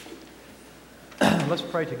Let's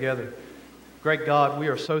pray together. Great God, we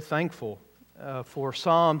are so thankful for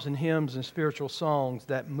psalms and hymns and spiritual songs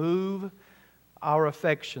that move our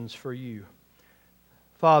affections for you.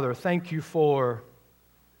 Father, thank you for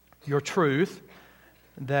your truth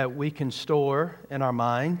that we can store in our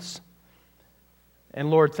minds. And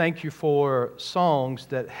Lord, thank you for songs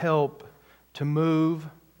that help to move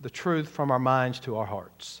the truth from our minds to our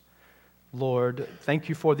hearts. Lord, thank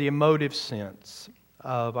you for the emotive sense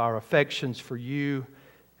of our affections for you.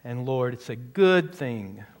 And Lord, it's a good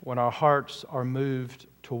thing when our hearts are moved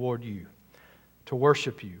toward you, to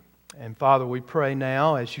worship you. And Father, we pray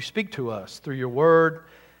now as you speak to us through your word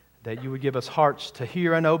that you would give us hearts to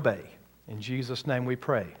hear and obey. In Jesus' name we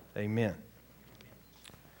pray. Amen.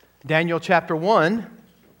 Daniel chapter 1,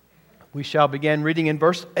 we shall begin reading in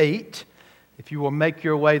verse 8. If you will make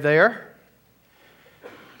your way there.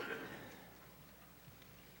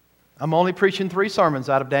 I'm only preaching 3 sermons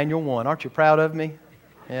out of Daniel 1. Aren't you proud of me?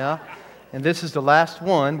 Yeah. And this is the last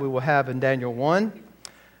one we will have in Daniel 1.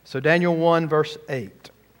 So Daniel 1 verse 8.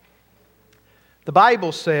 The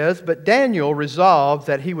Bible says, "But Daniel resolved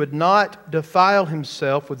that he would not defile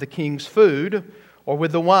himself with the king's food or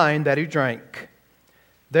with the wine that he drank.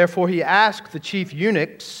 Therefore he asked the chief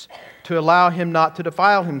eunuchs to allow him not to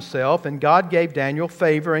defile himself, and God gave Daniel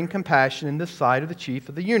favor and compassion in the sight of the chief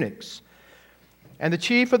of the eunuchs. And the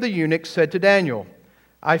chief of the eunuchs said to Daniel,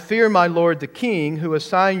 I fear my lord the king, who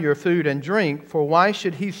assigned your food and drink, for why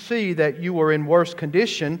should he see that you are in worse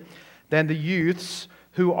condition than the youths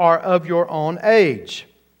who are of your own age?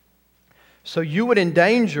 So you would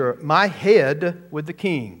endanger my head with the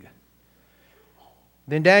king."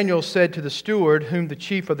 Then Daniel said to the steward, whom the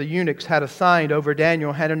chief of the eunuchs had assigned over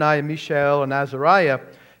Daniel, Hananiah, Mishael, and Azariah,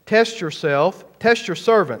 Test your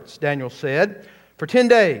servants, Daniel said, for 10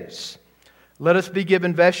 days. Let us be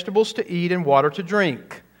given vegetables to eat and water to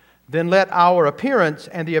drink. Then let our appearance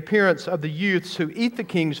and the appearance of the youths who eat the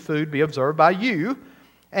king's food be observed by you,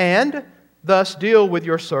 and thus deal with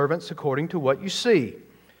your servants according to what you see.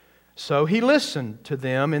 So he listened to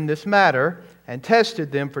them in this matter and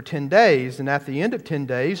tested them for 10 days. And at the end of 10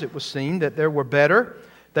 days, it was seen that they were better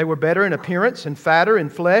in appearance and fatter in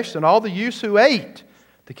flesh than all the youths who ate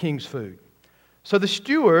the king's food. So the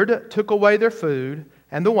steward took away their food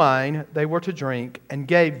and the wine they were to drink, and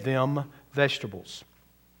gave them vegetables.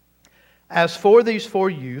 As for these 4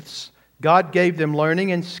 youths, God gave them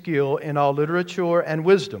learning and skill in all literature and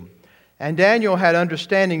wisdom. And Daniel had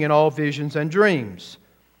understanding in all visions and dreams.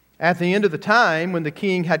 At the end of the time, when the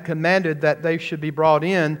king had commanded that they should be brought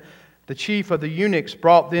in, the chief of the eunuchs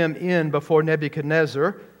brought them in before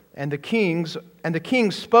Nebuchadnezzar, and the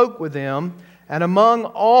king spoke with them. And among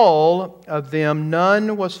all of them,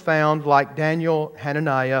 none was found like Daniel,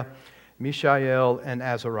 Hananiah, Mishael, and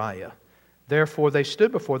Azariah. Therefore they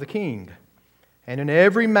stood before the king. And in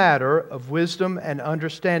every matter of wisdom and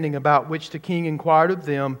understanding about which the king inquired of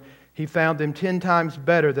them, he found them 10 times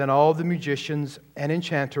better than all the magicians and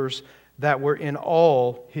enchanters that were in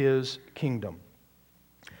all his kingdom.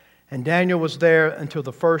 And Daniel was there until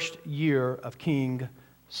the 1st year of King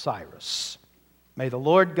Cyrus. May the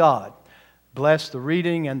Lord God bless the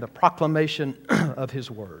reading and the proclamation of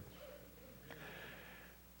His Word.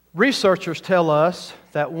 Researchers tell us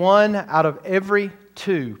that 1 out of every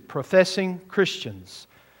 2 professing Christians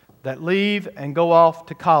that leave and go off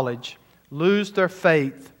to college lose their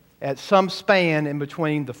faith at some span in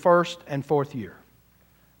between the 1st and 4th year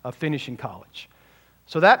of finishing college.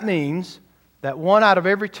 So that means that 1 out of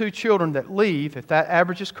every 2 children that leave, if that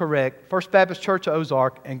average is correct, First Baptist Church of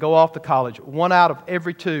Ozark, and go off to college, 1 out of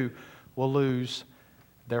every 2 will lose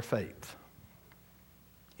their faith,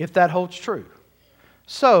 if that holds true.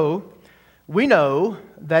 So, we know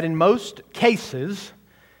that in most cases,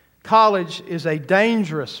 college is a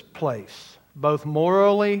dangerous place, both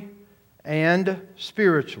morally and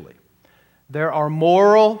spiritually. There are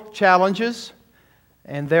moral challenges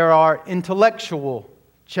and there are intellectual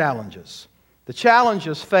challenges. The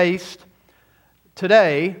challenges faced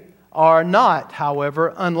today are not,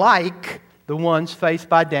 however, unlike the ones faced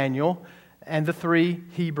by Daniel and the 3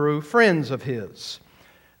 Hebrew friends of his.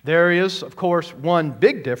 There is, of course, one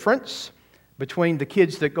big difference between the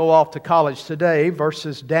kids that go off to college today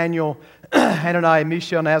versus Daniel, Hananiah,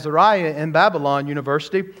 Mishael, and Azariah in Babylon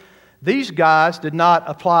University. These guys did not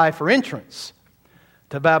apply for entrance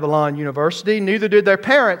to Babylon University. Neither did their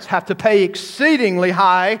parents have to pay exceedingly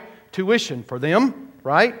high tuition for them,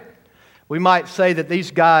 right? We might say that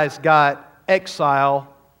these guys got exile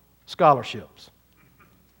scholarships.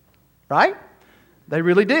 Right? They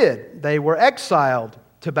really did. They were exiled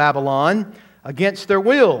to Babylon against their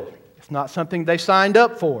will. It's not something they signed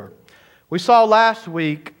up for. We saw last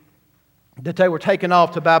week that they were taken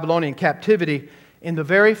off to Babylonian captivity in the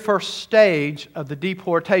very first stage of the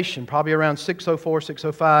deportation, probably around 604,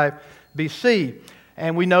 605 BC.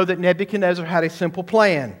 And we know that Nebuchadnezzar had a simple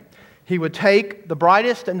plan. He would take the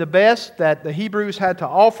brightest and the best that the Hebrews had to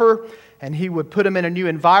offer, and he would put them in a new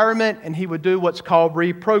environment, and he would do what's called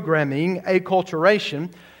reprogramming,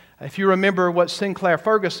 acculturation. If you remember what Sinclair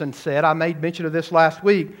Ferguson said, I made mention of this last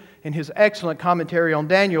week in his excellent commentary on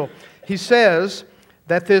Daniel. He says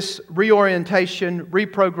that this reorientation,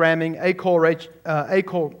 reprogramming,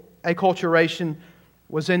 acculturation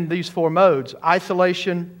was in these four modes: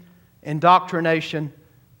 isolation, indoctrination,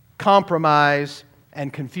 compromise,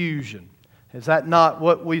 and confusion. Is that not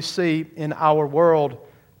what we see in our world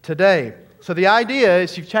today? So the idea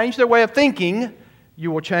is, if you change their way of thinking,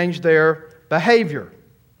 you will change their behavior.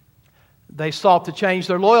 They sought to change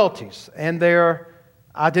their loyalties and their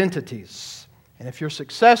identities. And if you're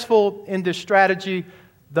successful in this strategy,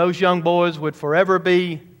 those young boys would forever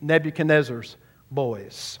be Nebuchadnezzar's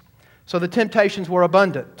boys. So the temptations were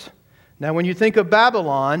abundant. Now, when you think of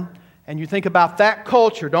Babylon and you think about that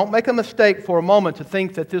culture, don't make a mistake for a moment to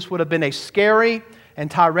think that this would have been a scary and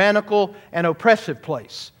tyrannical and oppressive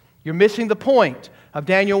place. You're missing the point of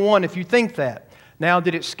Daniel 1 if you think that. Now,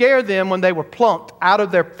 did it scare them when they were plucked out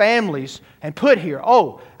of their families and put here?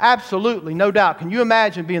 Oh, absolutely, no doubt. Can you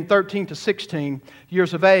imagine being 13 to 16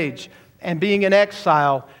 years of age and being in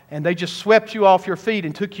exile, and they just swept you off your feet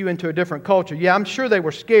and took you into a different culture? Yeah, I'm sure they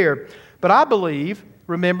were scared. But I believe,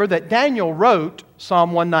 remember, that Daniel wrote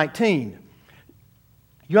Psalm 119.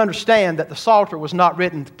 You understand that the Psalter was not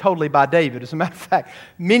written totally by David. As a matter of fact,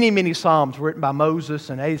 many Psalms were written by Moses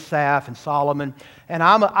and Asaph and Solomon. And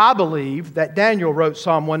I believe that Daniel wrote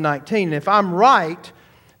Psalm 119. And if I'm right,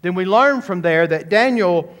 then we learn from there that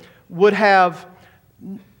Daniel would have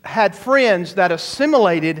had friends that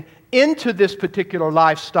assimilated into this particular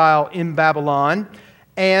lifestyle in Babylon,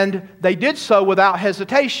 and they did so without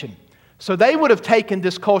hesitation. So they would have taken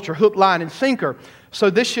this culture hook, line, and sinker. So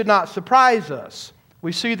this should not surprise us.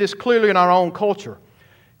 We see this clearly in our own culture.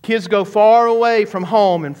 Kids go far away from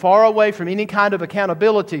home and far away from any kind of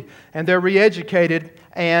accountability, and they're re-educated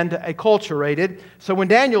and acculturated. So when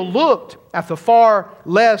Daniel looked at the far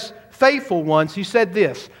less faithful ones, he said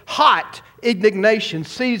this: "Hot indignation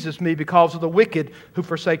seizes me because of the wicked who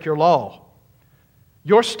forsake your law.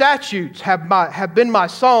 Your statutes have been my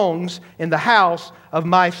songs in the house of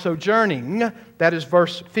my sojourning." That is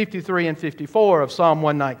verse 53 and 54 of Psalm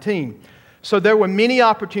 119. So there were many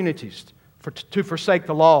opportunities to forsake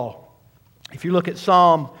the law. If you look at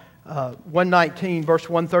Psalm 119, verse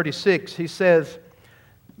 136, he says,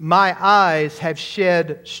 "My eyes have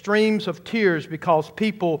shed streams of tears because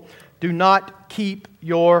people do not keep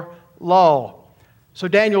your law." So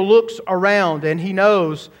Daniel looks around and he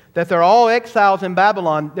knows that they're all exiles in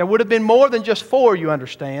Babylon. There would have been more than just 4, you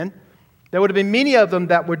understand. There would have been many of them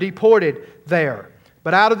that were deported there.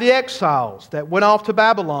 But out of the exiles that went off to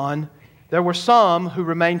Babylon, there were some who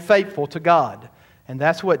remained faithful to God. And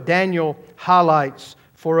that's what Daniel highlights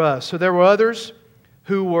for us. So there were others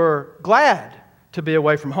who were glad to be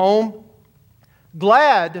away from home,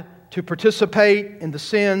 glad to participate in the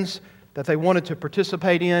sins that they wanted to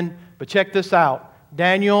participate in. But check this out.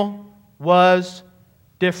 Daniel was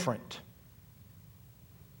different.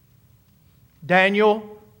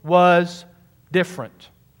 Daniel was different.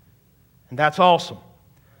 And that's awesome.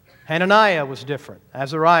 Hananiah was different.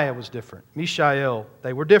 Azariah was different. Mishael,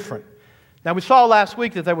 they were different. Now, we saw last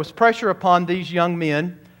week that there was pressure upon these young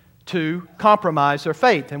men to compromise their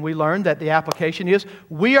faith. And we learned that the application is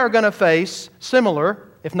we are going to face similar,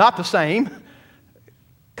 if not the same,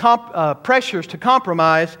 pressures to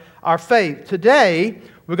compromise our faith. Today,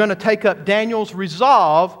 we're going to take up Daniel's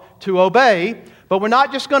resolve to obey, but we're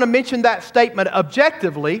not just going to mention that statement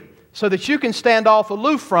objectively so that you can stand off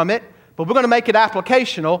aloof from it, but we're going to make it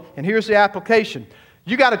applicational, and here's the application.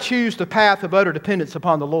 You got to choose the path of utter dependence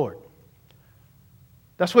upon the Lord.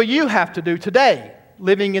 That's what you have to do today,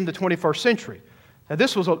 living in the 21st century. Now,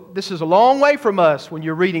 this is a long way from us when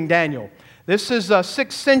you're reading Daniel. This is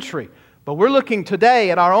 6th century. But we're looking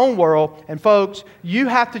today at our own world, and folks, you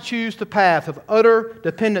have to choose the path of utter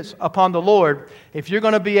dependence upon the Lord if you're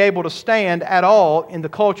going to be able to stand at all in the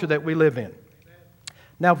culture that we live in.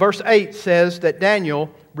 Now, verse 8 says that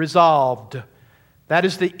Daniel resolved. That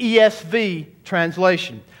is the ESV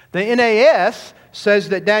translation. The NAS says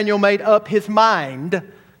that Daniel made up his mind.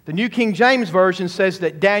 The New King James Version says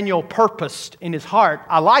that Daniel purposed in his heart.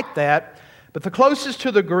 I like that. But the closest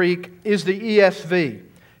to the Greek is the ESV.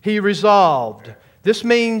 He resolved. This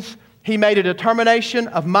means he made a determination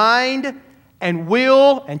of mind and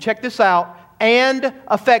will, and check this out, and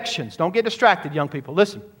affections. Don't get distracted, young people.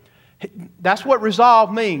 Listen. That's what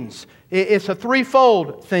resolve means. It's a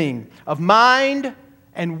threefold thing of mind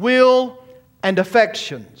and will and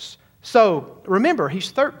affections. So remember,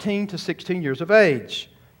 he's 13 to 16 years of age.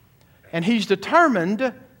 And he's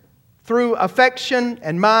determined through affection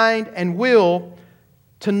and mind and will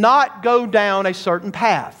to not go down a certain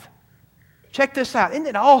path. Check this out. Isn't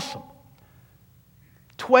it awesome?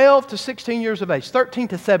 12 to 16 years of age, 13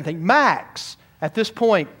 to 17, max at this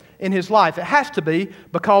point in his life. It has to be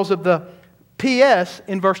because of the P.S.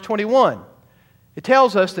 in verse 21. It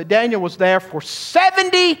tells us that Daniel was there for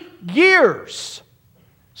 70 years.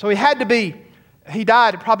 So he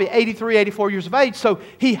died at probably 83, 84 years of age, so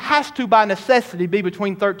he has to, by necessity, be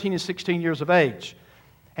between 13 and 16 years of age.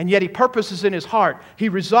 And yet he purposes in his heart. He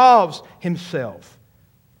resolves himself.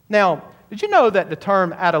 Now, did you know that the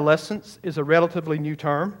term adolescence is a relatively new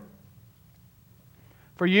term?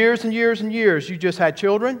 For years and years and years, you just had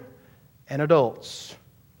children and adults.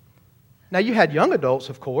 Now, you had young adults,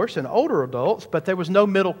 of course, and older adults, but there was no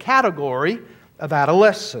middle category of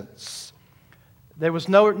adolescence. There was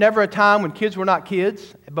never a time when kids were not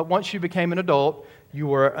kids, but once you became an adult, you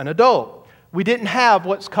were an adult. We didn't have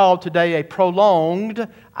what's called today a prolonged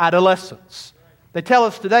adolescence. They tell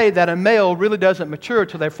us today that a male really doesn't mature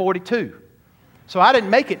till they're 42. So I didn't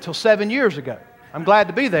make it till 7 years ago. I'm glad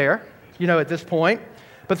to be there, at this point.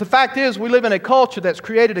 But the fact is, we live in a culture that's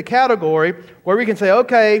created a category where we can say,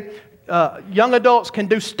 okay, young adults can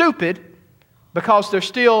do stupid because they're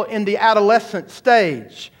still in the adolescent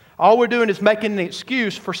stage. All we're doing is making an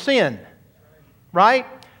excuse for sin, right?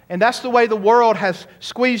 And that's the way the world has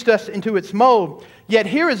squeezed us into its mold. Yet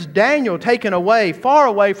here is Daniel taken away, far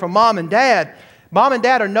away from mom and dad. Mom and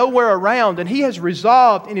dad are nowhere around, and he has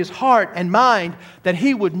resolved in his heart and mind that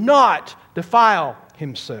he would not defile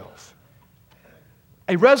himself.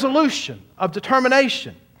 A resolution of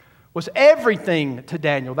determination was everything to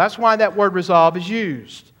Daniel. That's why that word resolve is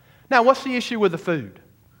used. Now, what's the issue with the food?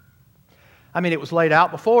 It was laid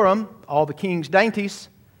out before him, all the king's dainties,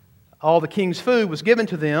 all the king's food was given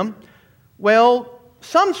to them. Well,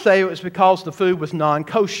 some say it was because the food was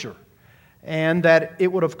non-kosher and that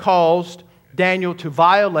it would have caused Daniel to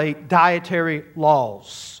violate dietary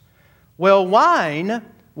laws. Well, wine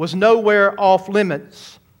was nowhere off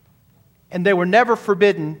limits, and they were never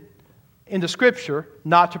forbidden in the Scripture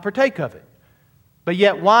not to partake of it. But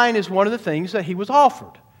yet wine is one of the things that he was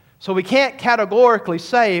offered. So we can't categorically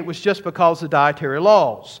say it was just because of dietary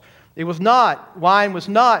laws. Wine was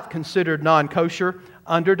not considered non-kosher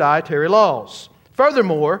under dietary laws.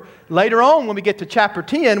 Furthermore, later on when we get to chapter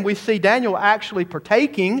 10, we see Daniel actually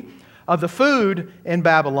partaking of the food in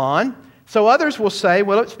Babylon. So others will say,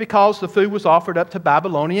 well, it's because the food was offered up to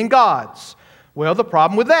Babylonian gods. Well, the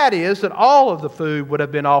problem with that is that all of the food would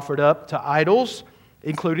have been offered up to idols,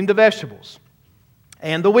 including the vegetables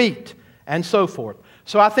and the wheat and so forth.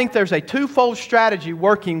 So I think there's a twofold strategy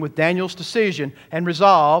working with Daniel's decision and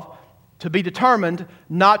resolve to be determined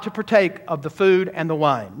not to partake of the food and the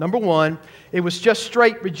wine. Number one, it was just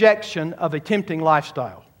straight rejection of a tempting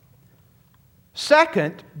lifestyle.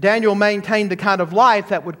 Second, Daniel maintained the kind of life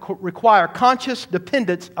that would require conscious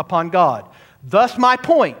dependence upon God. Thus my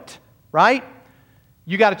point, right?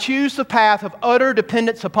 You got to choose the path of utter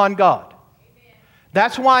dependence upon God. Amen.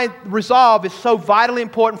 That's why resolve is so vitally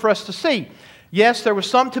important for us to see. Yes, there was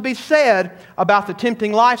something to be said about the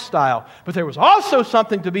tempting lifestyle, but there was also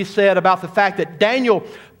something to be said about the fact that Daniel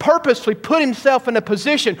purposely put himself in a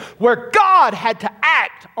position where God had to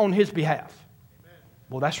act on his behalf. Amen.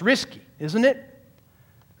 Well, that's risky, isn't it?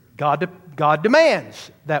 God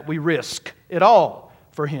demands that we risk it all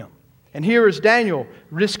for Him. And here is Daniel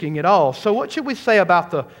risking it all. So what should we say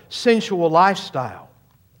about the sensual lifestyle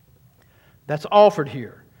that's offered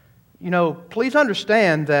here? Please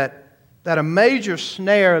understand that a major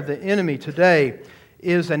snare of the enemy today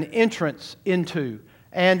is an entrance into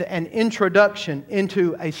and an introduction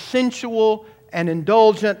into a sensual and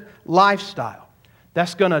indulgent lifestyle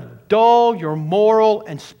that's going to dull your moral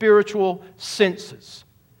and spiritual senses.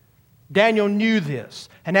 Daniel knew this,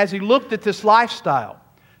 and as he looked at this lifestyle,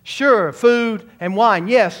 sure, food and wine,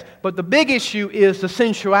 yes, but the big issue is the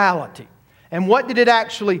sensuality. And what did it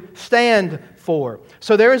actually stand for?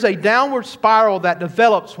 So there is a downward spiral that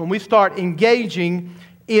develops when we start engaging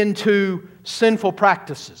into sinful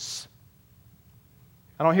practices.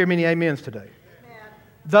 I don't hear many amens today. Amen.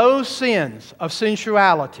 Those sins of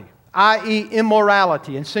sensuality, i.e.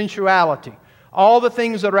 immorality and sensuality, all the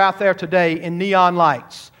things that are out there today in neon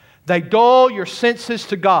lights, they dull your senses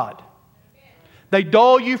to God. They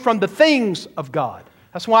dull you from the things of God.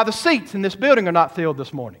 That's why the seats in this building are not filled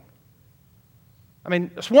this morning.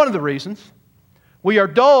 That's one of the reasons. We are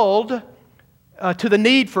dulled to the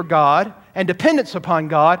need for God and dependence upon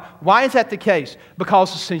God. Why is that the case?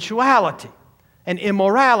 Because of sensuality and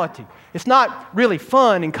immorality. It's not really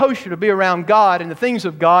fun and kosher to be around God and the things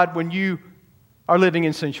of God when you are living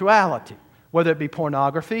in sensuality, whether it be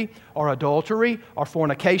pornography or adultery or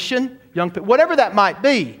fornication, whatever that might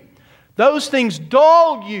be. Those things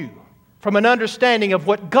dull you from an understanding of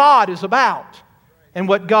what God is about and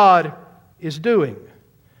what God is doing.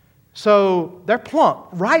 So they're plump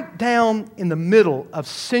right down in the middle of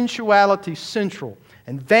sensuality central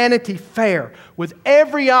and Vanity Fair, with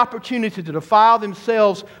every opportunity to defile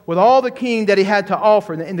themselves with all the king that he had to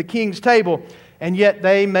offer in the king's table, and yet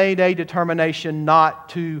they made a determination not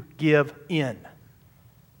to give in.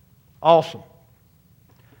 Awesome.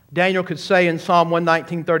 Daniel could say in Psalm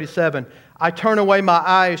 119:37, I turn away my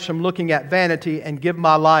eyes from looking at vanity and give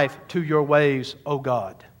my life to your ways, O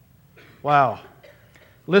God. Wow.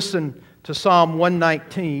 Listen to Psalm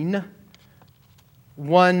 119,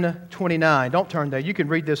 129. Don't turn there. You can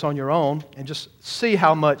read this on your own and just see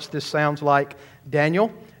how much this sounds like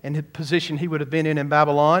Daniel and the position he would have been in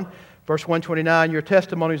Babylon. Verse 129, your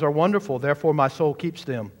testimonies are wonderful, therefore my soul keeps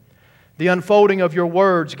them. The unfolding of your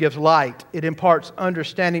words gives light. It imparts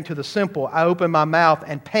understanding to the simple. I open my mouth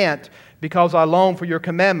and pant because I long for your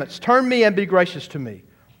commandments. Turn me and be gracious to me.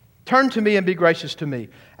 Turn to me and be gracious to me,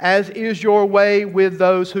 as is your way with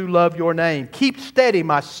those who love your name. Keep steady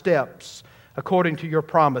my steps according to your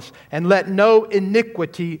promise, and let no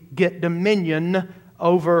iniquity get dominion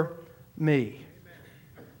over me.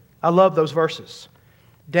 I love those verses.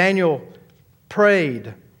 Daniel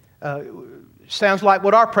prayed. Sounds like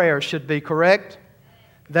what our prayers should be, correct?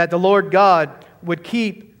 That the Lord God would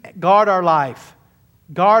guard our life,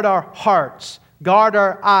 guard our hearts, guard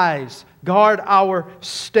our eyes, guard our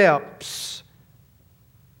steps.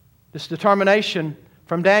 This determination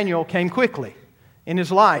from Daniel came quickly in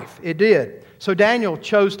his life. It did. So Daniel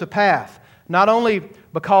chose the path, not only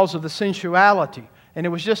because of the sensuality, and it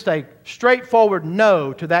was just a straightforward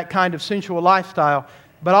no to that kind of sensual lifestyle,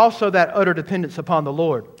 but also that utter dependence upon the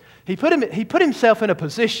Lord. He put himself in a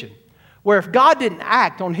position where if God didn't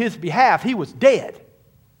act on his behalf, he was dead.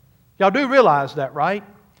 Y'all do realize that, right?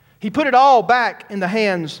 He put it all back in the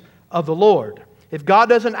hands of the Lord. If God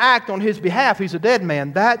doesn't act on his behalf, he's a dead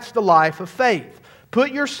man. That's the life of faith.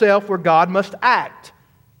 Put yourself where God must act.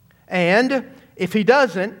 And if he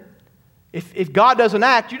doesn't, if God doesn't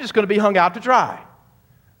act, you're just going to be hung out to dry.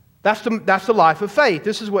 That's the life of faith.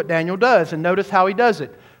 This is what Daniel does, and notice how he does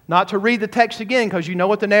it. Not to read the text again, because you know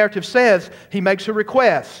what the narrative says. He makes a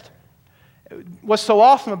request. What's so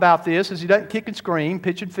awesome about this is he doesn't kick and scream,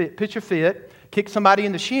 pitch a fit, kick somebody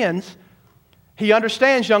in the shins. He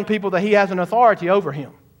understands, young people, that he has an authority over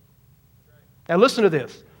him. Now listen to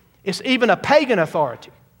this. It's even a pagan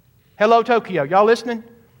authority. Hello, Tokyo. Y'all listening?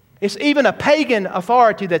 It's even a pagan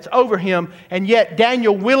authority that's over him, and yet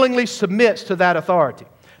Daniel willingly submits to that authority.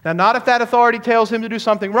 Now, not if that authority tells him to do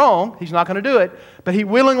something wrong. He's not going to do it. But he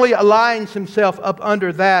willingly aligns himself up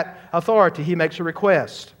under that authority. He makes a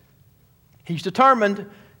request. He's determined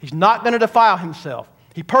he's not going to defile himself.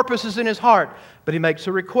 He purposes in his heart, but he makes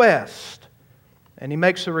a request. And he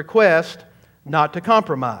makes a request not to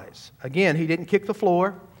compromise. Again, he didn't kick the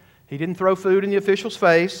floor. He didn't throw food in the official's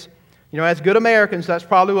face. You know, as good Americans, that's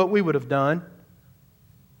probably what we would have done.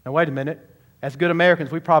 Now, wait a minute. As good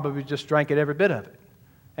Americans, we probably just drank every bit of it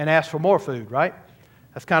and asked for more food, right?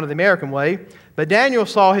 That's kind of the American way. But Daniel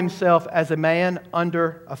saw himself as a man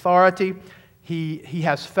under authority. He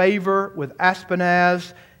has favor with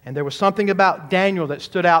Ashpenaz, and there was something about Daniel that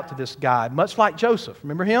stood out to this guy, much like Joseph.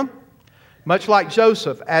 Remember him? Much like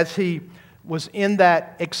Joseph, as he was in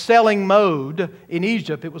that excelling mode in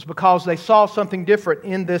Egypt, it was because they saw something different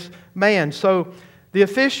in this man. So the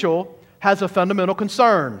official has a fundamental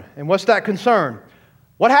concern. And what's that concern?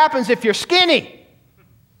 What happens if you're skinny?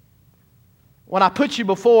 When I put you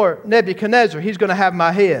before Nebuchadnezzar, he's going to have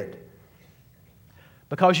my head.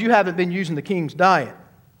 Because you haven't been using the king's diet.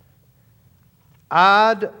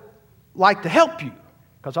 I'd like to help you,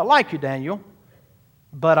 because I like you, Daniel,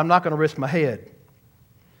 but I'm not going to risk my head.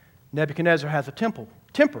 Nebuchadnezzar has a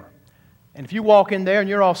temper. And if you walk in there and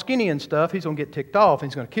you're all skinny and stuff, he's going to get ticked off and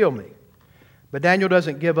he's going to kill me. But Daniel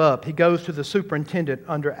doesn't give up. He goes to the superintendent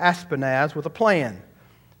under Ashpenaz with a plan.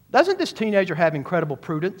 Doesn't this teenager have incredible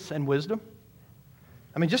prudence and wisdom?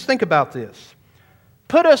 I mean, just think about this.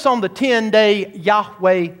 Put us on the 10-day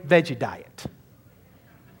Yahweh veggie diet.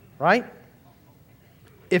 Right?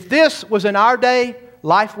 If this was in our day,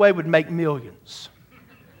 Lifeway would make millions.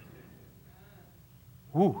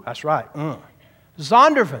 Ooh, that's right.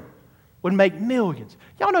 Zondervan would make millions.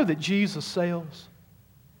 Y'all know that Jesus sells?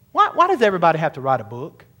 Why does everybody have to write a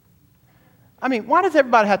book? I mean, why does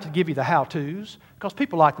everybody have to give you the how-tos? Because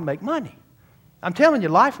people like to make money. I'm telling you,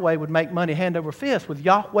 Lifeway would make money hand over fist with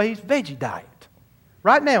Yahweh's veggie diet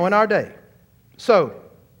right now in our day. So,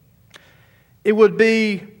 it would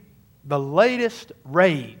be the latest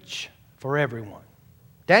rage for everyone.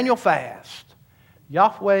 Daniel fast,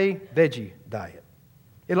 Yahweh veggie diet.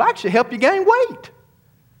 It'll actually help you gain weight,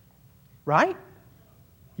 right?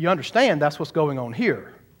 You understand that's what's going on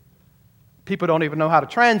here. People don't even know how to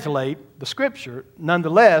translate the Scripture.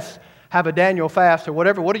 Nonetheless, have a Daniel fast or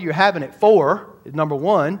whatever. What are you having it for? Number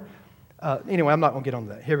one. Anyway, I'm not going to get on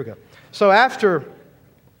that. Here we go. So after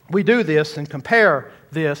we do this and compare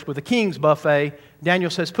this with the king's buffet, Daniel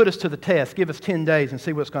says, put us to the test. Give us 10 days and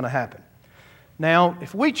see what's going to happen. Now,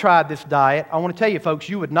 if we tried this diet, I want to tell you folks,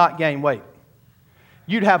 you would not gain weight.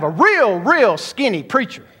 You'd have a real skinny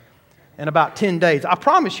preacher in about 10 days. I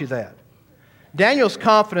promise you that. Daniel's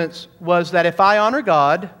confidence was that if I honor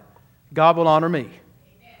God, God will honor me.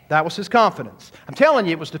 That was his confidence. I'm telling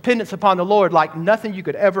you, it was dependence upon the Lord like nothing you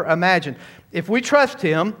could ever imagine. If we trust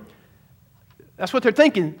Him, that's what they're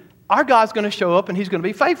thinking. Our God's going to show up and He's going to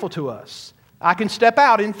be faithful to us. I can step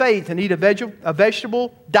out in faith and eat a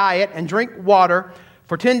vegetable diet and drink water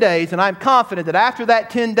for 10 days, and I'm confident that after that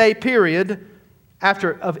 10-day period,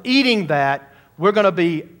 of eating that, we're going to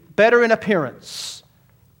be better in appearance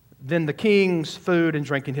than the king's food and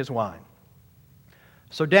drinking his wine.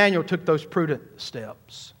 So Daniel took those prudent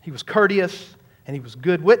steps. He was courteous and he was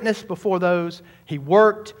good witness before those. He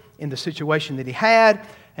worked in the situation that he had,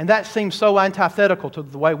 and that seems so antithetical to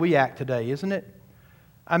the way we act today, isn't it?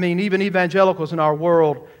 I mean, even evangelicals in our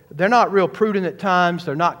world, they're not real prudent at times.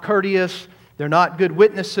 They're not courteous. They're not good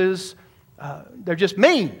witnesses. They're just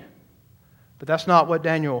mean. But that's not what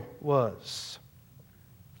Daniel was.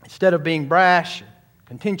 Instead of being brash,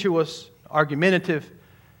 contentious, argumentative,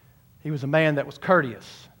 he was a man that was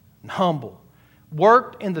courteous and humble.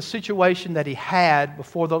 Worked in the situation that he had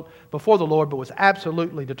before the Lord, but was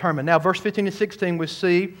absolutely determined. Now, verse 15 and 16, we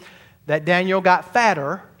see that Daniel got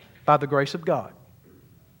fatter by the grace of God.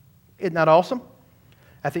 Isn't that awesome?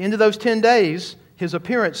 At the end of those 10 days, his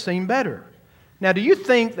appearance seemed better. Now, do you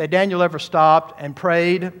think that Daniel ever stopped and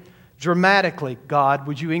prayed dramatically, God,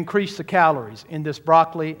 would you increase the calories in this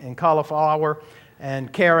broccoli and cauliflower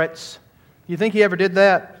and carrots? You think he ever did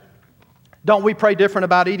that? Don't we pray different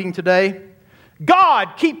about eating today?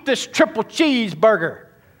 God, keep this triple cheeseburger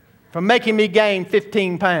from making me gain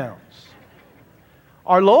 15 pounds.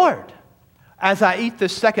 Our Lord, as I eat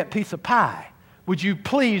this second piece of pie, would you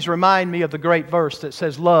please remind me of the great verse that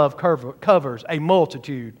says love covers a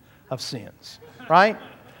multitude of sins, right?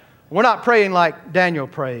 We're not praying like Daniel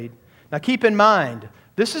prayed. Now keep in mind,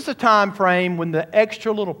 this is a time frame when the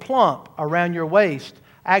extra little plump around your waist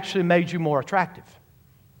actually made you more attractive.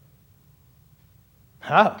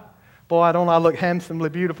 Oh, boy, don't I look handsomely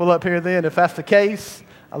beautiful up here then? If that's the case,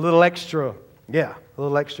 a little extra. Yeah, a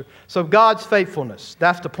little extra. So God's faithfulness,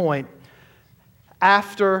 that's the point.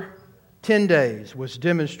 After 10 days was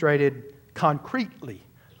demonstrated concretely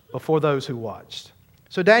before those who watched.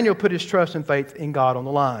 So Daniel put his trust and faith in God on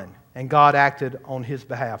the line, and God acted on his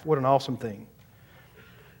behalf. What an awesome thing.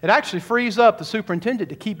 It actually frees up the superintendent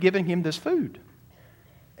to keep giving him this food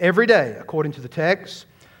every day, according to the text.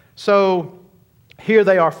 So here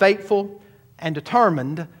they are faithful and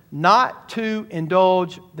determined not to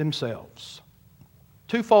indulge themselves.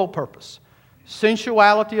 Twofold purpose.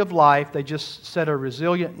 Sensuality of life, they just said a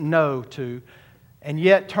resilient no to, and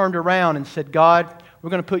yet turned around and said, God, we're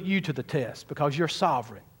going to put you to the test because you're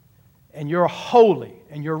sovereign, and you're holy,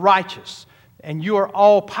 and you're righteous, and you are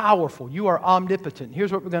all-powerful. You are omnipotent.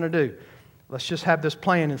 Here's what we're going to do. Let's just have this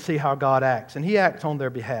plan and see how God acts. And He acts on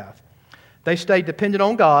their behalf. They stayed dependent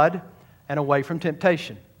on God and away from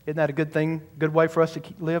temptation. Isn't that a good thing, good way for us to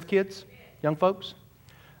live, kids, young folks?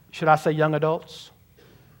 Should I say young adults?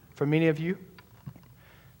 For many of you,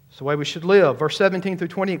 it's the way we should live. Verse 17 through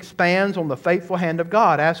 20 expands on the faithful hand of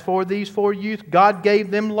God. As for these four youth, God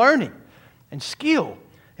gave them learning and skill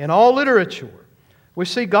in all literature. We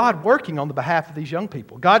see God working on the behalf of these young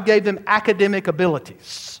people. God gave them academic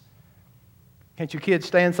abilities. Can't you kids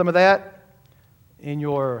stand some of that in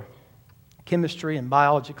your chemistry and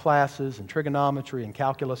biology classes and trigonometry and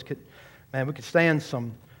calculus? Man, we could stand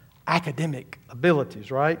some academic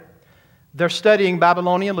abilities, right? They're studying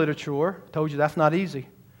Babylonian literature. Told you that's not easy.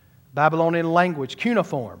 Babylonian language,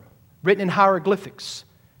 cuneiform, written in hieroglyphics.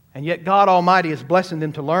 And yet God Almighty is blessing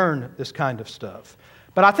them to learn this kind of stuff.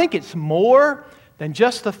 But I think it's more than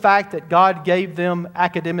just the fact that God gave them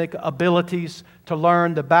academic abilities to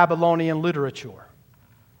learn the Babylonian literature.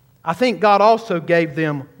 I think God also gave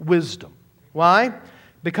them wisdom. Why?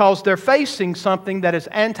 because they're facing something that is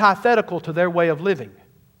antithetical to their way of living.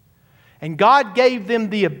 And God gave them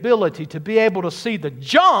the ability to be able to see the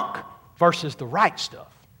junk versus the right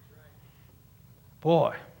stuff.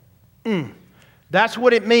 Boy, that's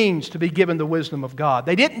what it means to be given the wisdom of God.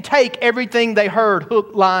 They didn't take everything they heard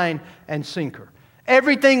hook, line, and sinker.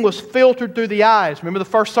 Everything was filtered through the eyes. Remember the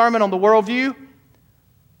first sermon on the worldview?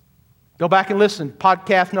 Go back and listen,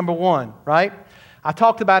 podcast number 1, right? I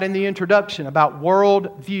talked about in the introduction about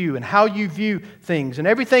worldview and how you view things. And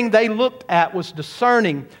everything they looked at was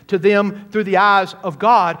discerning to them through the eyes of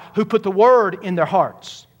God who put the Word in their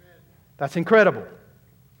hearts. That's incredible.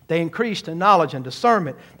 They increased in knowledge and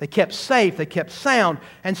discernment. They kept safe. They kept sound.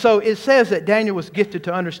 And so it says that Daniel was gifted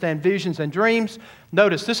to understand visions and dreams.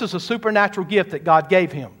 Notice, this is a supernatural gift that God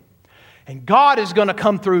gave him. And God is going to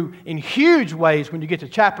come through in huge ways when you get to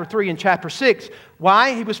chapter 3 and chapter 6.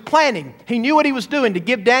 Why? He was planning. He knew what he was doing to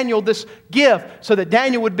give Daniel this gift so that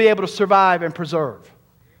Daniel would be able to survive and preserve.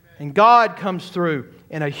 And God comes through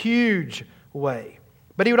in a huge way.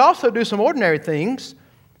 But he would also do some ordinary things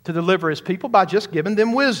to deliver his people by just giving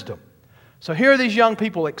them wisdom. So here are these young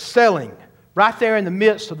people excelling right there in the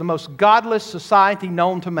midst of the most godless society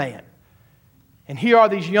known to man. And here are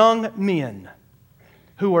these young men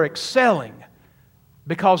who are excelling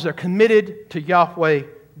because they're committed to Yahweh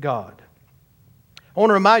God. I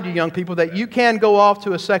want to remind you, young people, that you can go off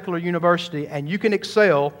to a secular university and you can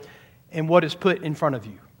excel in what is put in front of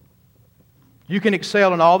you. You can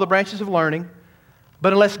excel in all the branches of learning,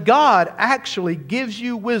 but unless God actually gives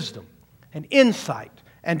you wisdom and insight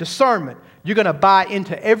and discernment, you're going to buy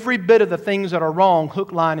into every bit of the things that are wrong,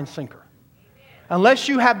 hook, line, and sinker. Unless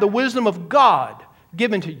you have the wisdom of God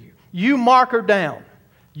given to you, you mark her down.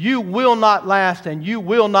 You will not last and you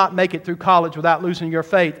will not make it through college without losing your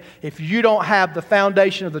faith if you don't have the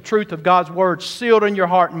foundation of the truth of God's Word sealed in your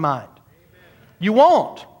heart and mind. You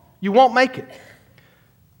won't. You won't make it.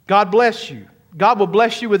 God bless you. God will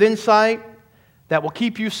bless you with insight that will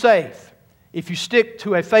keep you safe if you stick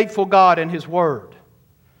to a faithful God and His Word.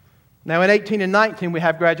 Now in 18 and 19 we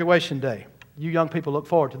have graduation day. You young people look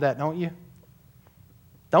forward to that, don't you?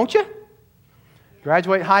 Don't you?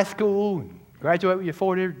 Graduate high school, and graduate with your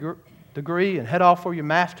 4-year degree and head off for your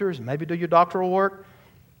master's and maybe do your doctoral work.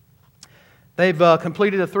 They've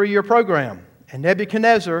completed a 3-year program, and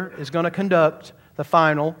Nebuchadnezzar is going to conduct the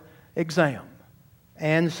final exam.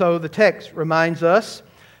 And so the text reminds us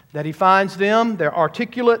that he finds them, they're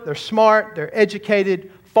articulate, they're smart, they're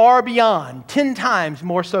educated far beyond, 10 times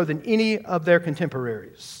more so than any of their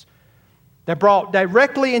contemporaries. They're brought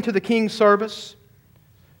directly into the king's service.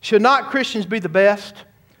 Should not Christians be the best,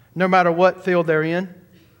 no matter what field they're in?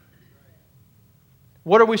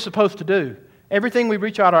 What are we supposed to do? Everything we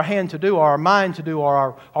reach out our hand to do, or our mind to do,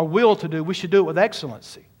 or our will to do, we should do it with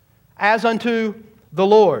excellency. As unto the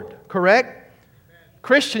Lord, correct?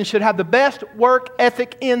 Christians should have the best work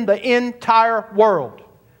ethic in the entire world.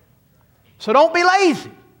 So don't be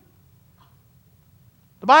lazy.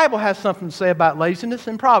 The Bible has something to say about laziness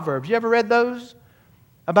in Proverbs. You ever read those?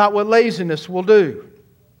 About what laziness will do.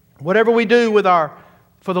 Whatever we do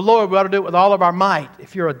for the Lord, we ought to do it with all of our might.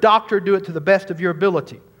 If you're a doctor, do it to the best of your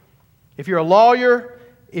ability. If you're a lawyer,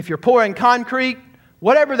 if you're pouring concrete,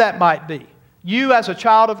 whatever that might be, you as a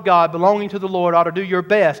child of God belonging to the Lord ought to do your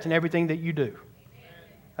best in everything that you do.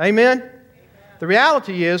 Amen? Amen? The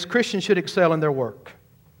reality is Christians should excel in their work.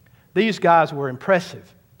 These guys were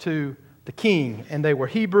impressive to the king, and they were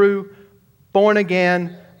Hebrew,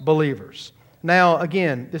 born-again believers. Now,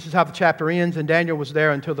 again, this is how the chapter ends, and Daniel was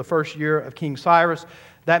there until the first year of King Cyrus.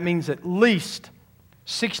 That means at least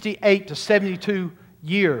 68 to 72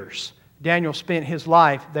 years Daniel spent his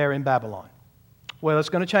life there in Babylon. Well, it's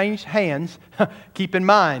going to change hands. Keep in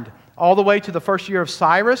mind, all the way to the first year of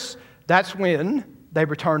Cyrus, that's when they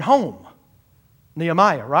return home.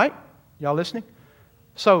 Nehemiah, right? Y'all listening?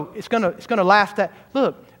 So it's going to last that.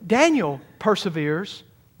 Look, Daniel perseveres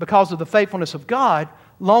because of the faithfulness of God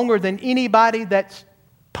longer than anybody that's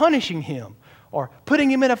punishing him or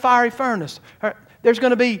putting him in a fiery furnace. There's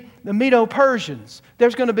going to be the Medo-Persians.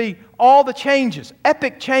 There's going to be all the changes,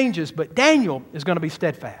 epic changes, but Daniel is going to be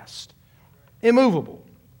steadfast, immovable.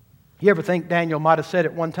 You ever think Daniel might have said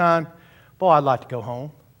at one time, boy, I'd like to go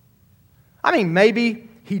home? I mean, maybe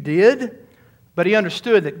he did, but he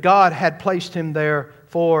understood that God had placed him there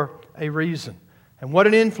for a reason. And what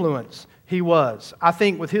an influence he was. I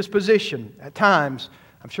think with his position, at times,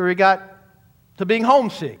 I'm sure he got to being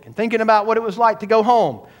homesick and thinking about what it was like to go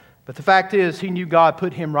home. But the fact is, he knew God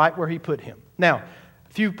put him right where he put him. Now,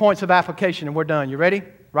 a few points of application and we're done. You ready?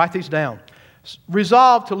 Write these down.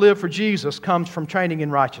 Resolve to live for Jesus comes from training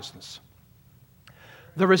in righteousness.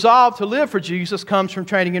 the resolve to live for Jesus comes from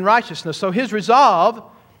training in righteousness. So his resolve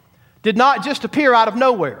did not just appear out of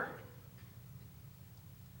nowhere.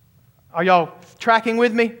 Are y'all tracking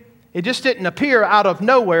with me? It just didn't appear out of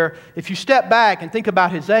nowhere. If you step back and think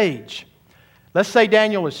about his age, let's say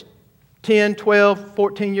Daniel was 10, 12,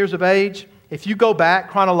 14 years of age. If you go back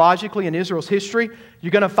chronologically in Israel's history,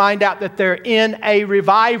 you're going to find out that they're in a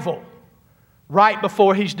revival right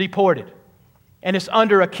before he's deported. And it's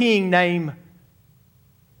under a king named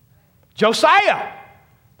Josiah.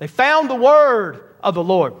 They found the word of the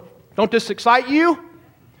Lord. Don't this excite you?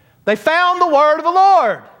 They found the word of the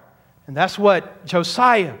Lord. And that's what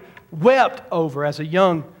Josiah wept over as a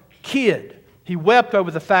young kid. He wept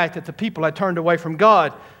over the fact that the people had turned away from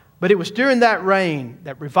God. But it was during that reign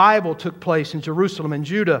that revival took place in Jerusalem and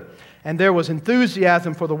Judah, and there was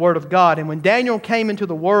enthusiasm for the Word of God. And when Daniel came into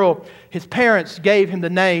the world, his parents gave him the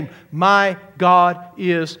name, My God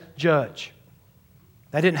is Judge.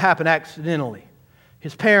 That didn't happen accidentally.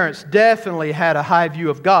 His parents definitely had a high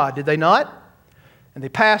view of God, did they not? And they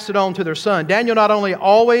passed it on to their son. Daniel not only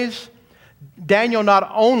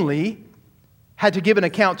had to give an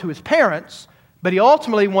account to his parents, but he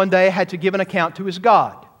ultimately one day had to give an account to his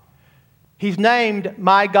God. He's named,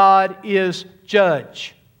 My God is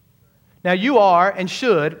Judge. Now you are and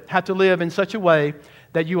should have to live in such a way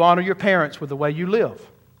that you honor your parents with the way you live,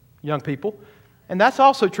 young people. And that's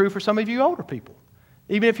also true for some of you older people.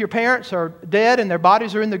 Even if your parents are dead and their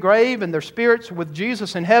bodies are in the grave and their spirits are with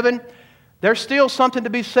Jesus in heaven, there's still something to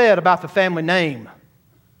be said about the family name.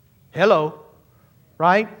 Hello,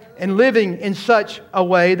 right? And living in such a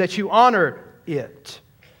way that you honor it.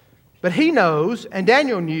 But he knows, and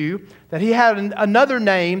Daniel knew, that he had another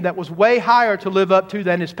name that was way higher to live up to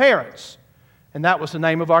than his parents. And that was the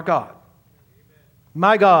name of our God.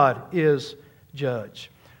 My God is Judge.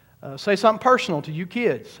 Say something personal to you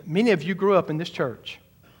kids. Many of you grew up in this church.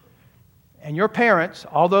 And your parents,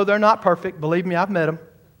 although they're not perfect, believe me, I've met them.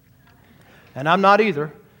 And I'm not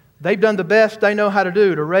either. They've done the best they know how to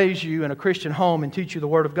do to raise you in a Christian home and teach you the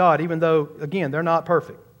Word of God, even though, again, they're not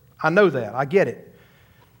perfect. I know that. I get it.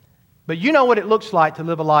 But you know what it looks like to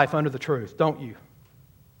live a life under the truth, don't you?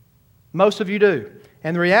 Most of you do.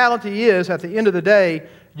 And the reality is, at the end of the day,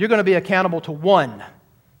 you're going to be accountable to one,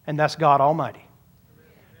 and that's God Almighty.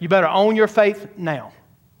 You better own your faith now.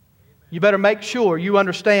 You better make sure you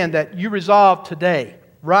understand that you resolve today,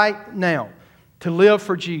 right now, to live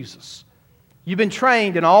for Jesus. You've been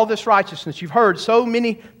trained in all this righteousness. You've heard so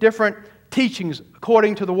many different teachings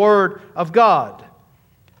according to the Word of God.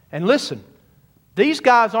 And listen, these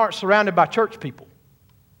guys aren't surrounded by church people.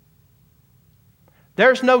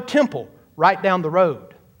 There's no temple right down the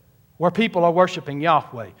road where people are worshiping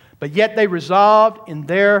Yahweh. But yet they resolved in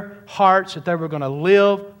their hearts that they were going to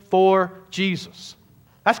live for Jesus.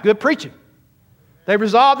 That's good preaching. They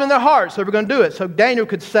resolved in their hearts they were going to do it. So Daniel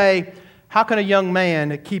could say, how can a young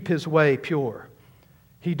man keep his way pure?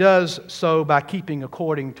 He does so by keeping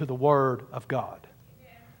according to the Word of God.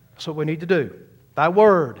 That's what we need to do. Thy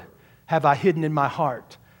Word have I hidden in my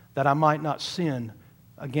heart, that I might not sin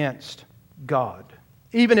against God.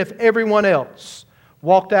 Even if everyone else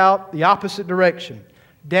walked out the opposite direction,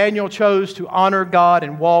 Daniel chose to honor God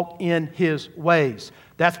and walk in His ways.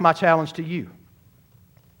 That's my challenge to you.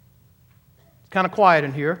 It's kind of quiet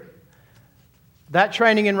in here. That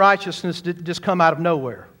training in righteousness didn't just come out of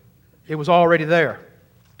nowhere. It was already there,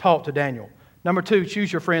 taught to Daniel. Number 2,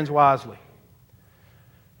 choose your friends wisely.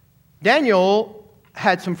 Daniel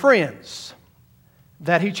had some friends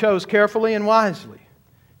that he chose carefully and wisely.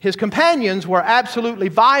 His companions were absolutely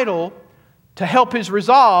vital to help his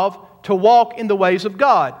resolve to walk in the ways of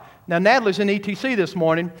God. Now, Natalie's in ETC this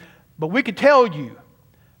morning, but we could tell you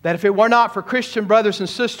that if it were not for Christian brothers and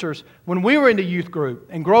sisters, when we were in the youth group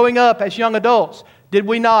and growing up as young adults, had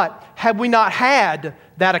we not had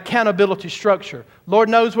that accountability structure, Lord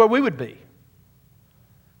knows where we would be.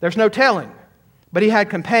 There's no telling. But he had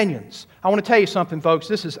companions. I want to tell you something, folks.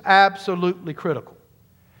 This is absolutely critical.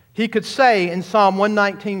 He could say in Psalm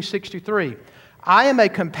 119:63, I am a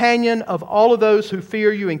companion of all of those who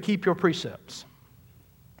fear you and keep your precepts.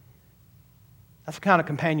 That's the kind of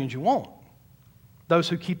companions you want. Those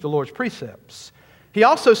who keep the Lord's precepts. He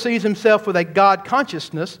also sees himself with a God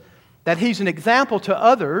consciousness that he's an example to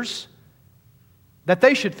others that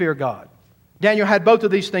they should fear God. Daniel had both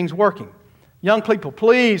of these things working. Young people,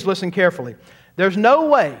 please listen carefully. There's no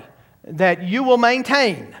way that you will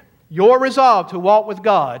maintain your resolve to walk with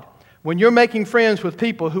God when you're making friends with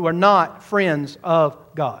people who are not friends of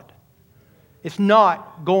God. It's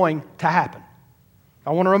not going to happen.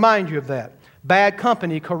 I want to remind you of that. Bad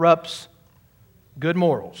company corrupts good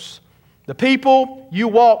morals. The people you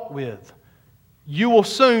walk with you will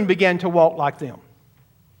soon begin to walk like them.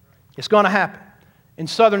 It's going to happen. In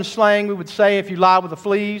southern slang, we would say if you lie with the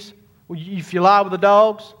fleas, if you lie with the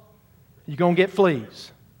dogs, you're going to get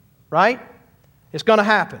fleas. Right? It's going to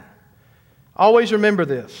happen. Always remember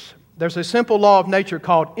this. There's a simple law of nature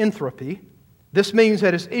called entropy. This means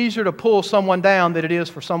that it's easier to pull someone down than it is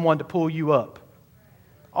for someone to pull you up.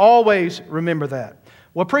 Always remember that.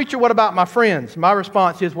 Well, preacher, what about my friends? My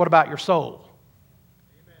response is, what about your soul?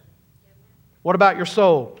 What about your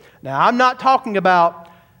soul? Now, I'm not talking about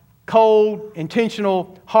cold,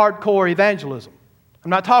 intentional, hardcore evangelism. I'm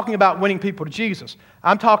not talking about winning people to Jesus.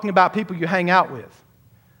 I'm talking about people you hang out with.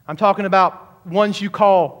 I'm talking about ones you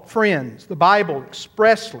call friends. The Bible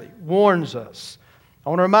expressly warns us. I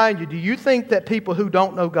want to remind you, do you think that people who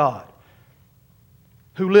don't know God,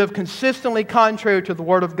 who live consistently contrary to the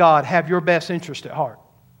Word of God, have your best interest at heart?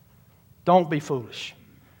 Don't be foolish.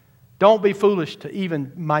 Don't be foolish to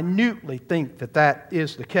even minutely think that that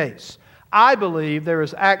is the case. I believe there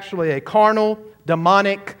is actually a carnal,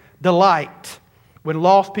 demonic delight when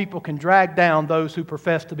lost people can drag down those who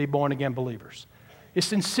profess to be born-again believers.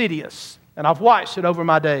 It's insidious, and I've watched it over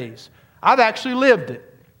my days. I've actually lived it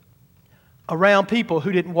around people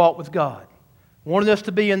who didn't walk with God, wanted us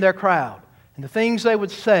to be in their crowd. And the things they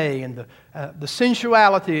would say and the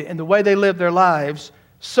sensuality and the way they lived their lives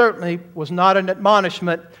certainly was not an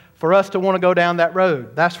admonishment for us to want to go down that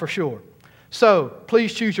road. That's for sure. So,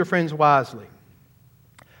 please choose your friends wisely.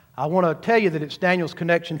 I want to tell you that it's Daniel's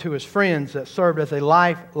connection to his friends that served as a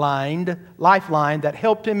lifeline that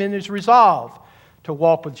helped him in his resolve to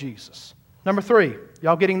walk with Jesus. Number 3,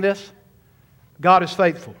 y'all getting this? God is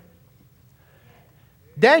faithful.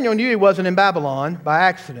 Daniel knew he wasn't in Babylon by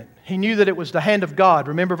accident. He knew that it was the hand of God.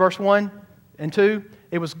 Remember verse 1 and 2?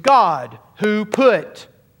 It was God who put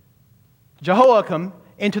Jehoiakim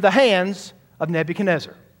into the hands of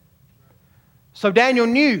Nebuchadnezzar. So Daniel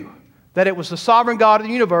knew that it was the sovereign God of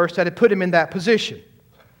the universe that had put him in that position.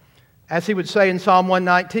 As he would say in Psalm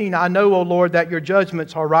 119, I know, O Lord, that your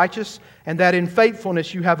judgments are righteous and that in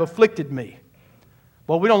faithfulness you have afflicted me.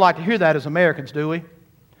 Well, we don't like to hear that as Americans, do we?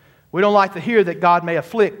 We don't like to hear that God may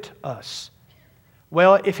afflict us.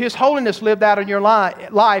 Well, if His holiness lived out in your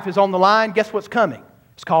life is on the line, guess what's coming?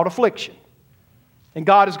 It's called affliction. And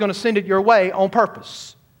God is going to send it your way on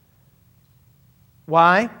purpose.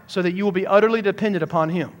 Why? So that you will be utterly dependent upon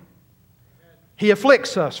Him. He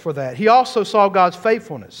afflicts us for that. He also saw God's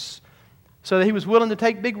faithfulness so that He was willing to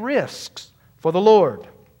take big risks for the Lord.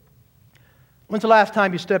 When's the last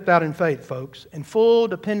time you stepped out in faith, folks? In full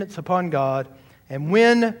dependence upon God. And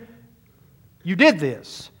when you did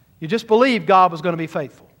this, you just believed God was going to be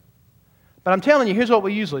faithful. But I'm telling you, here's what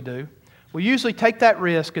we usually do. We usually take that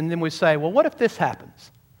risk and then we say, well, what if this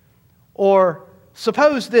happens? Or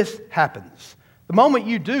suppose this happens. The moment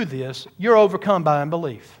you do this, you're overcome by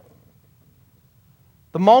unbelief.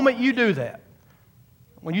 The moment you do that,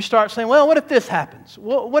 when you start saying, well, what if this happens?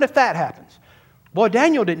 What if that happens? Boy,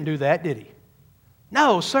 Daniel didn't do that, did he?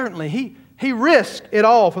 No, certainly. He risked it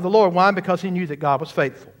all for the Lord. Why? Because he knew that God was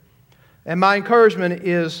faithful. And my encouragement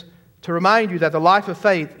is to remind you that the life of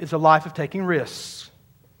faith is a life of taking risks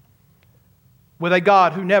with a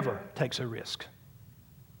God who never takes a risk.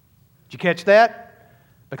 Did you catch that?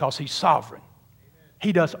 Because He's sovereign.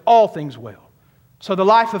 He does all things well. So the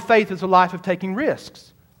life of faith is a life of taking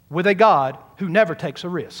risks with a God who never takes a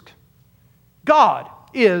risk. God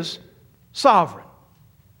is sovereign.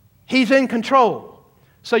 He's in control.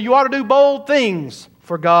 So you ought to do bold things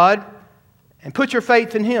for God and put your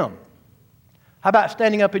faith in Him. How about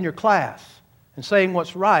standing up in your class and saying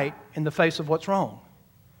what's right in the face of what's wrong?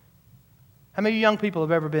 How many young people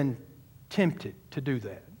have ever been tempted to do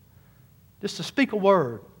that? Just to speak a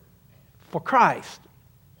word for Christ.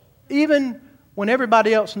 Even when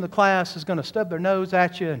everybody else in the class is going to stub their nose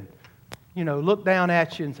at you and, look down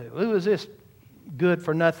at you and say, who is this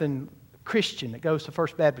good-for-nothing Christian that goes to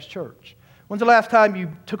First Baptist Church? When's the last time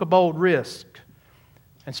you took a bold risk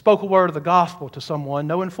and spoke a word of the gospel to someone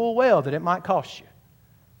knowing full well that it might cost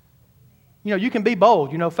you? You can be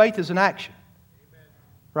bold. Faith is an action.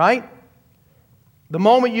 Right? The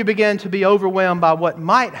moment you begin to be overwhelmed by what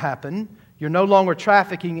might happen, you're no longer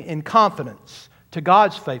trafficking in confidence to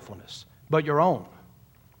God's faithfulness, but your own.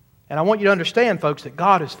 And I want you to understand, folks, that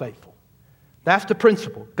God is faithful. That's the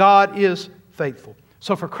principle. God is faithful.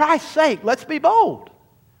 So for Christ's sake, let's be bold.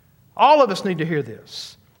 All of us need to hear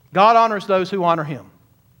this. God honors those who honor Him.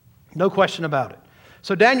 No question about it.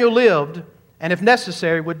 So Daniel lived, and if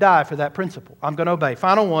necessary, would die for that principle. I'm going to obey.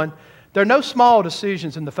 Final one. There are no small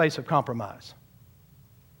decisions in the face of compromise.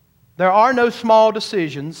 There are no small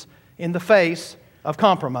decisions in the face of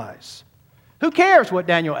compromise. Who cares what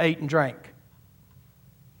Daniel ate and drank?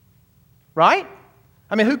 Right?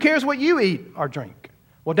 I mean, who cares what you eat or drink?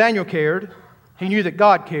 Well, Daniel cared. He knew that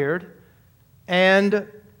God cared. And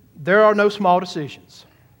there are no small decisions.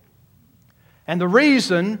 And the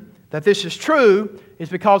reason that this is true is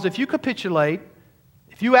because if you capitulate,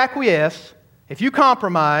 if you acquiesce, if you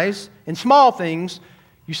compromise in small things,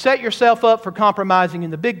 you set yourself up for compromising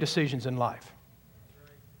in the big decisions in life.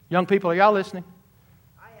 Young people, are y'all listening?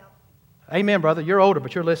 I am. Amen, brother. You're older,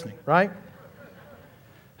 but you're listening, right?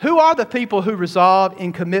 Who are the people who resolve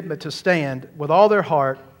in commitment to stand with all their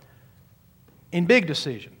heart in big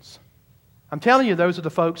decisions? I'm telling you, those are the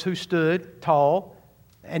folks who stood tall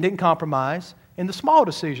and didn't compromise in the small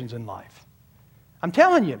decisions in life. I'm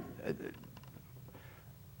telling you,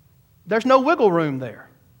 there's no wiggle room there.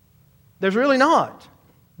 There's really not.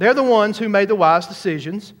 They're the ones who made the wise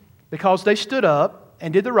decisions because they stood up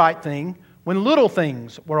and did the right thing when little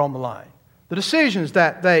things were on the line. The decisions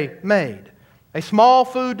that they made. A small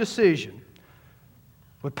food decision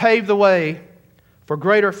would pave the way for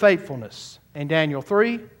greater faithfulness in Daniel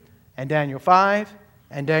 3 and Daniel 5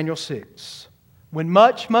 and Daniel 6, when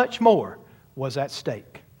much, much more was at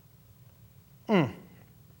stake.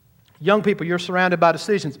 Young people, you're surrounded by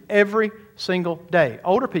decisions every single day.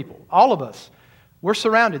 Older people, all of us, we're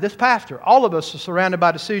surrounded. This pastor, all of us are surrounded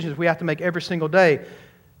by decisions we have to make every single day.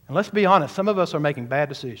 And let's be honest, some of us are making bad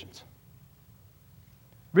decisions.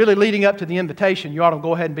 Really leading up to the invitation, you ought to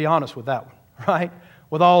go ahead and be honest with that one, right?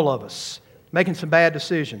 With all of us, making some bad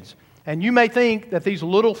decisions. And you may think that these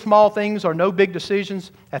little small things are no big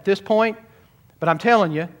decisions at this point, but I'm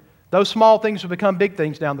telling you, those small things will become big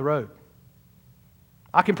things down the road.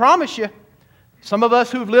 I can promise you, some of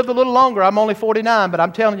us who've lived a little longer, I'm only 49, but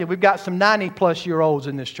I'm telling you, we've got some 90-plus-year-olds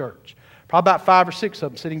in this church. Probably about 5 or 6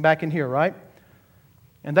 of them sitting back in here, right?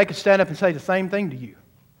 And they could stand up and say the same thing to you.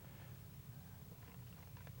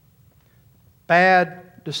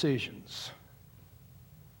 Bad decisions.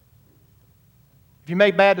 If you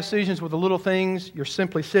make bad decisions with the little things, you're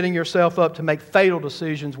simply setting yourself up to make fatal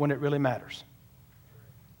decisions when it really matters.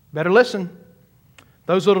 Better listen.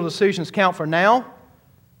 Those little decisions count for now,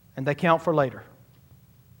 and they count for later.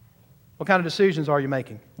 What kind of decisions are you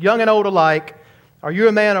making? Young and old alike, are you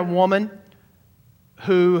a man or woman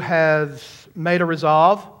who has made a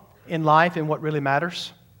resolve in life in what really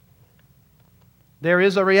matters? There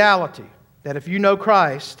is a reality that if you know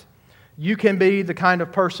Christ, you can be the kind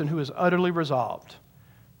of person who is utterly resolved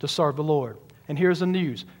to serve the Lord. And here's the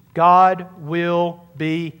news. God will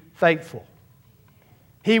be faithful.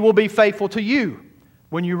 He will be faithful to you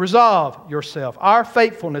when you resolve yourself. Our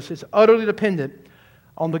faithfulness is utterly dependent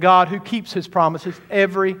on the God who keeps His promises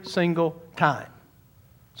every single time.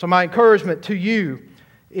 So my encouragement to you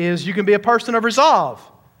is you can be a person of resolve.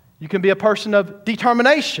 You can be a person of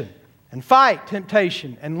determination and fight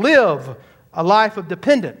temptation and live a life of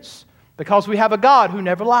dependence because we have a God who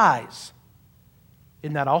never lies.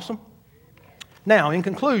 Isn't that awesome? Now, in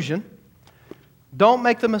conclusion, don't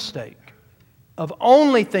make the mistake of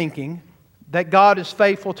only thinking that God is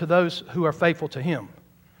faithful to those who are faithful to Him.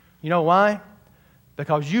 You know why?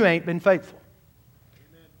 Because you ain't been faithful.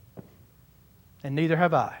 Amen. And neither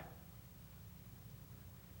have I.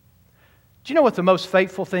 Do you know what the most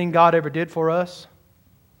faithful thing God ever did for us?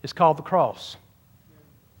 It's called the cross.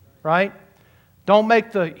 Right? Don't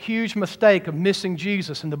make the huge mistake of missing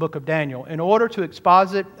Jesus in the book of Daniel. In order to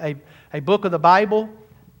exposit a book of the Bible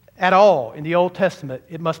at all in the Old Testament,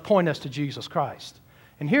 it must point us to Jesus Christ.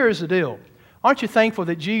 And here is the deal. Aren't you thankful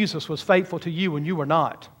that Jesus was faithful to you when you were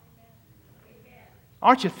not?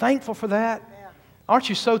 Aren't you thankful for that? Aren't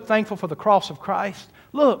you so thankful for the cross of Christ?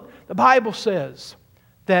 Look, the Bible says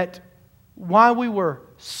that while we were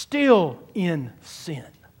still in sin,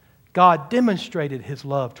 God demonstrated His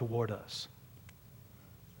love toward us.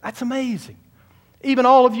 That's amazing. Even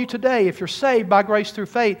all of you today, if you're saved by grace through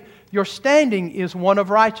faith, your standing is one of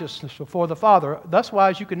righteousness before the Father. Thus why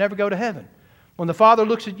you can never go to heaven. When the Father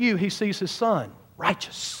looks at you, He sees His Son,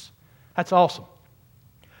 righteous. That's awesome.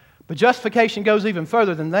 But justification goes even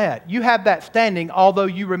further than that. You have that standing although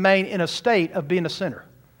you remain in a state of being a sinner.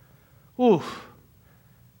 Oof.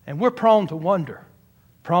 And we're prone to wonder.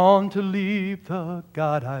 Prone to leave the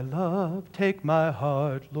God I love. Take my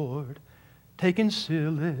heart, Lord. Take and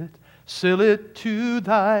seal it to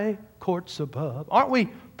Thy courts above. Aren't we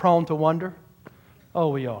prone to wonder? Oh,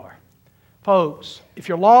 we are. Folks, if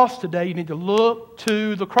you're lost today, you need to look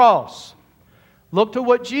to the cross. Look to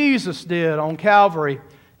what Jesus did on Calvary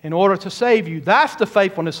in order to save you. That's the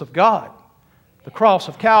faithfulness of God, the cross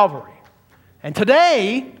of Calvary. And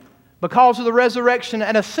today, because of the resurrection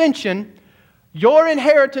and ascension, your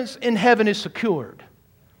inheritance in heaven is secured.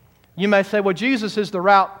 You may say, well, Jesus is the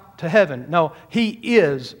route to heaven. No, He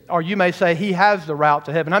is, or you may say He has the route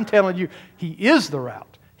to heaven. I'm telling you, He is the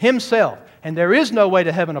route Himself. And there is no way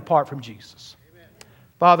to heaven apart from Jesus. Amen.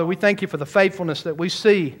 Father, we thank You for the faithfulness that we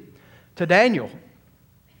see to Daniel.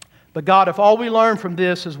 But God, if all we learn from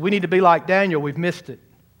this is we need to be like Daniel, we've missed it.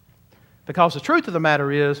 Because the truth of the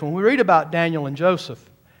matter is, when we read about Daniel and Joseph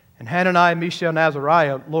and Hananiah, Mishael, and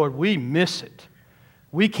Azariah, Lord, we miss it.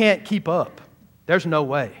 We can't keep up. There's no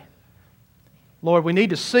way. Lord, we need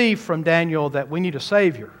to see from Daniel that we need a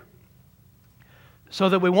Savior so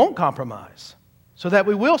that we won't compromise, so that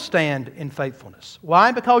we will stand in faithfulness.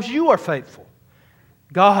 Why? Because You are faithful.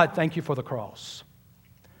 God, thank You for the cross.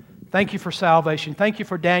 Thank You for salvation. Thank You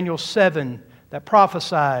for Daniel 7 that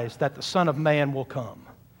prophesies that the Son of Man will come.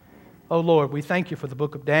 Oh, Lord, we thank You for the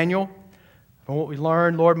book of Daniel, for what we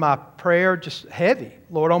learned. Lord, my prayer just heavy,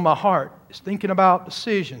 Lord, on my heart is thinking about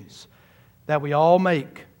decisions that we all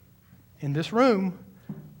make in this room.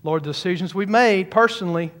 Lord, decisions we've made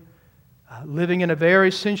personally, living in a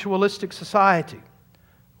very sensualistic society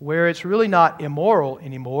where it's really not immoral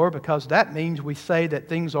anymore, because that means we say that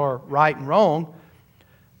things are right and wrong,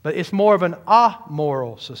 but it's more of an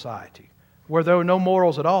amoral society where there are no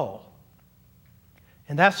morals at all.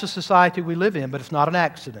 And that's the society we live in, but it's not an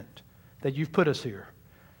accident that You've put us here.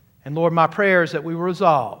 And Lord, my prayer is that we will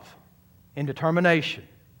resolve in determination,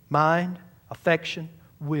 mind, affection,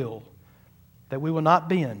 will, that we will not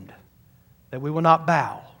bend, that we will not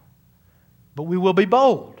bow, but we will be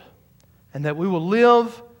bold, and that we will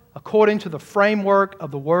live according to the framework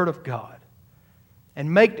of the Word of God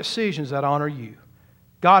and make decisions that honor You.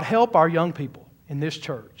 God, help our young people in this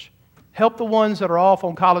church. Help the ones that are off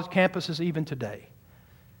on college campuses even today.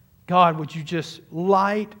 God, would You just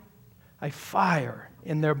light a fire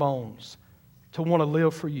in their bones to want to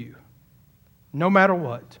live for You, no matter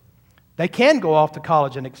what. They can go off to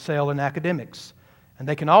college and excel in academics, and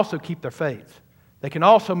they can also keep their faith. They can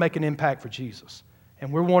also make an impact for Jesus,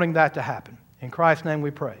 and we're wanting that to happen. In Christ's name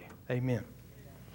we pray. Amen.